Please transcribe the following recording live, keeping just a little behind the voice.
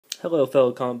Hello,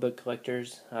 fellow comic book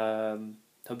collectors.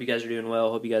 Hope you guys are doing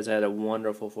well. Hope you guys had a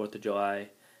wonderful 4th of July.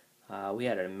 We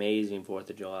had an amazing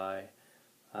 4th of July.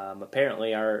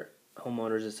 Apparently, our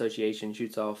homeowners association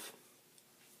shoots off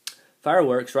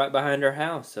fireworks right behind our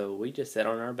house, so we just sat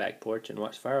on our back porch and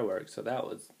watched fireworks. So that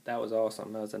was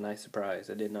awesome. That was a nice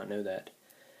surprise. I did not know that.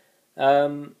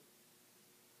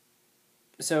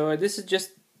 So this is just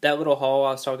that little haul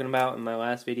I was talking about in my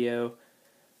last video.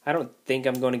 I don't think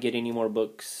I'm going to get any more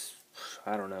books.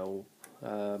 I don't know.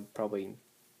 Probably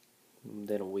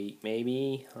within a week,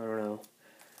 maybe. I don't know.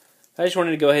 I just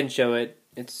wanted to go ahead and show it.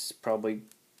 It's probably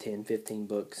 10, 15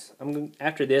 books.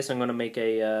 After this, I'm going to make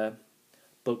a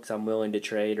books I'm willing to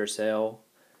trade or sell.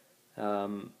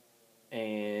 And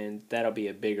that'll be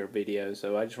a bigger video.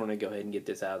 So I just want to go ahead and get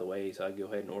this out of the way so I can go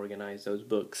ahead and organize those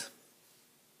books.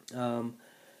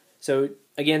 So,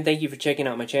 again, thank you for checking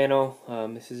out my channel.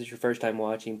 If this is your first time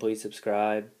watching, please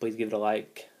subscribe. Please give it a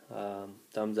like,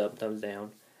 thumbs up, thumbs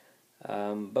down.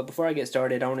 But before I get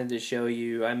started, I wanted to show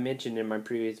you, I mentioned in my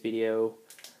previous video,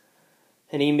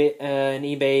 an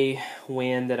eBay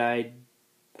win that I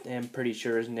am pretty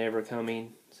sure is never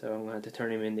coming. So I'm going to have to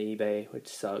turn him into eBay, which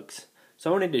sucks.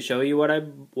 So I wanted to show you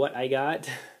what I got,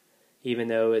 even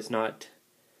though it's not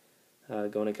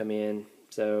going to come in.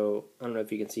 So I don't know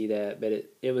if you can see that, but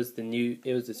it was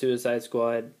the Suicide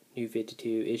Squad New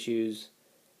 52 issues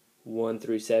 1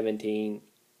 through 17.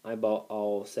 I bought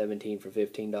all 17 for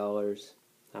 $15.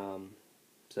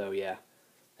 So yeah,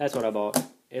 that's what I bought.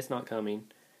 It's not coming.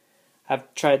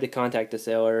 I've tried to contact the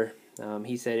seller.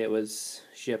 He said it was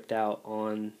shipped out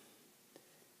on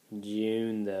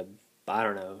June I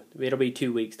don't know. It'll be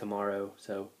 2 weeks tomorrow,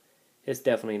 so it's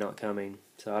definitely not coming.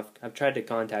 So I've tried to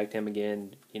contact him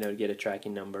again, to get a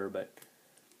tracking number, but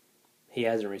he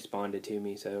hasn't responded to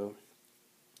me, so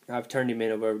I've turned him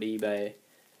over to eBay.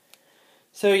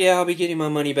 So yeah, I'll be getting my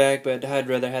money back, but I'd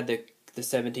rather have the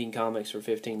 17 comics for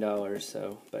 $15.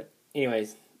 So, but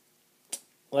anyways,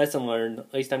 lesson learned.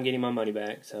 At least I'm getting my money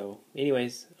back. So,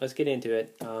 anyways, let's get into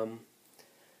it.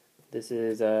 This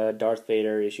is Darth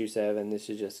Vader issue 7. This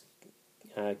is just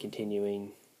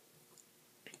continuing,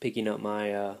 picking up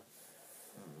my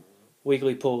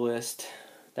weekly pull list.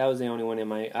 That was the only one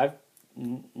I've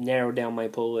narrowed down my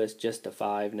pull list just to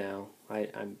 5 now.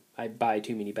 I buy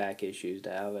too many back issues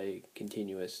to have a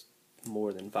continuous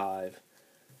more than 5.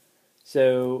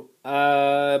 So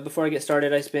before I get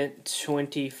started, I spent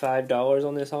 $25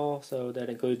 on this haul, so that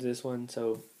includes this one.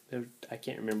 So I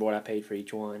can't remember what I paid for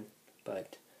each one,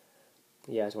 but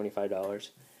yeah, $25.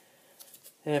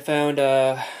 And I found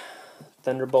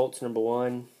Thunderbolts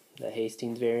 #1, the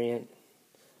Hastings variant.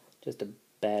 Just a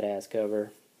badass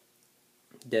cover.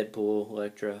 Deadpool,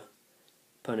 Elektra,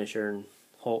 Punisher, and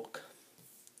Hulk.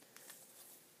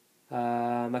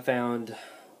 I found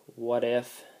What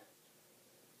If,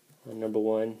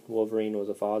 #1, Wolverine Was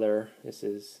a Father. This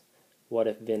is What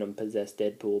If Venom Possessed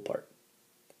Deadpool, part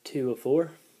 2 of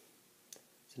 4.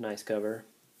 It's a nice cover.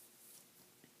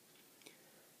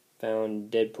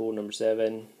 Found Deadpool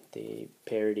 #7, the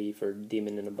parody for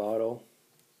Demon in a Bottle.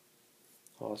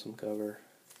 Awesome cover.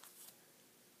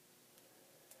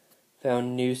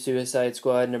 Found New Suicide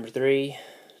Squad #3,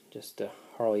 just a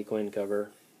Harley Quinn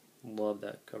cover. Love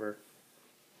that cover.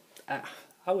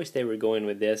 I wish they were going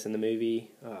with this in the movie.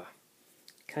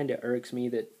 Kind of irks me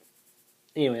that...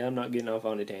 Anyway, I'm not getting off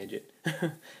on a tangent.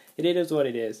 It is what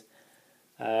it is.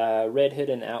 Red Hood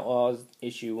and Outlaws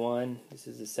issue 1. This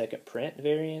is the second print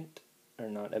variant. Or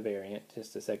not a variant,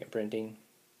 just the second printing.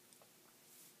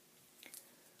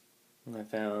 And I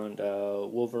found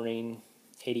Wolverine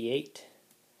 88.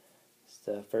 It's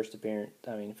the first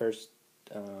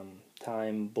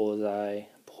time Bullseye.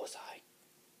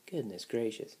 Goodness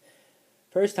gracious.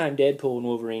 First time Deadpool and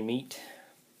Wolverine meet.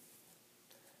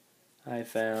 I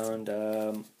found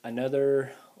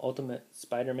another Ultimate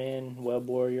Spider-Man Web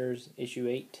Warriors issue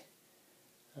 8.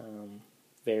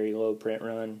 Very low print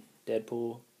run,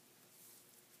 Deadpool.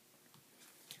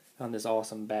 Found this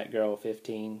awesome Batgirl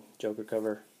 15 Joker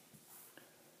cover.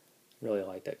 Really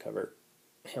like that cover.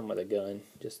 Him with a gun,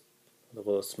 just with a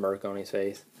little smirk on his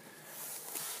face.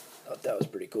 Thought that was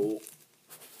pretty cool.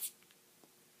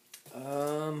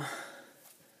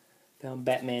 Found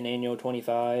Batman Annual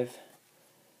 25.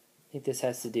 I think this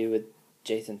has to do with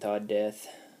Jason Todd death.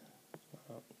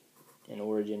 In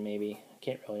Origin, maybe. I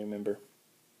can't really remember.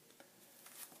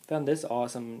 Found this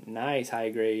awesome, nice,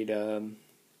 high-grade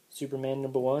Superman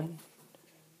 #1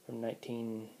 from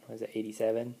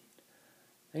 1987.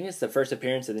 I think it's the first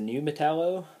appearance of the new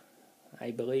Metallo, I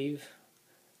believe.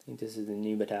 I think this is the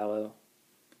new Metallo.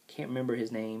 Can't remember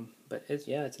his name, but it's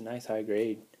a nice high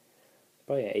grade.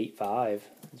 Probably an 8.5.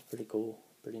 It's pretty cool.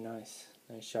 Pretty nice.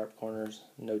 Nice sharp corners,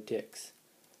 no ticks.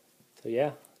 So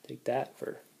yeah, take that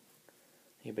for,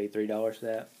 you paid $3 for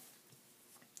that.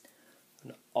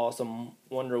 An awesome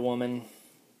Wonder Woman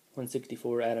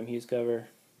 164 Adam Hughes cover.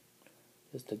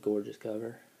 Just a gorgeous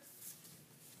cover.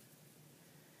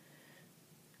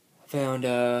 Found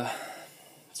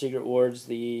Secret Wars,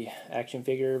 the action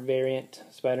figure variant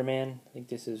Spider-Man. I think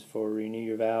this is for Renew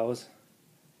Your Vows.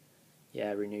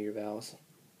 Yeah, Renew Your Vows.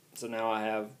 So now I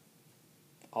have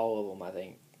all of them, I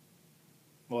think.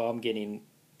 Well, I'm getting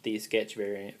the sketch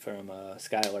variant from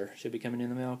Skylar. Should be coming in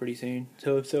the mail pretty soon.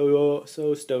 So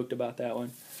stoked about that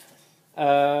one.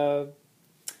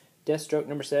 Deathstroke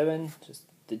number 7, just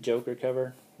the Joker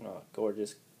cover. Oh,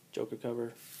 gorgeous Joker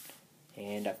cover.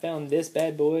 And I found this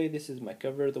bad boy. This is my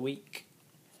cover of the week.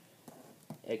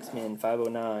 X-Men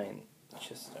 509.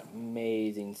 Just an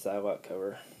amazing Psylocke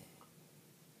cover.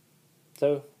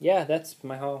 So, yeah, that's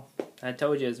my haul. I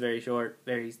told you it's very short,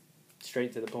 very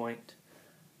straight to the point.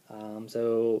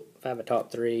 So, if I have a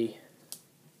top 3,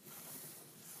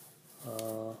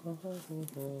 it'll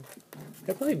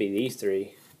probably be these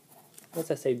 3. Unless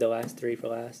I saved the last 3 for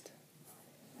last.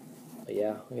 But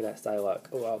yeah, look at that Psylocke.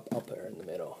 Oh, I'll put her in the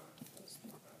middle.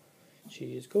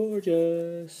 She is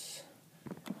gorgeous.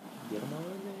 Get them all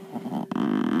in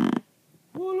there.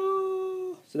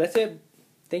 Voila! So that's it.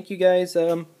 Thank you guys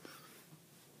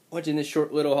watching this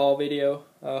short little haul video.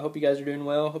 Hope you guys are doing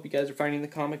well. Hope you guys are finding the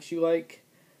comics you like.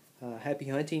 Happy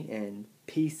hunting and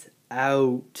peace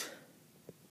out.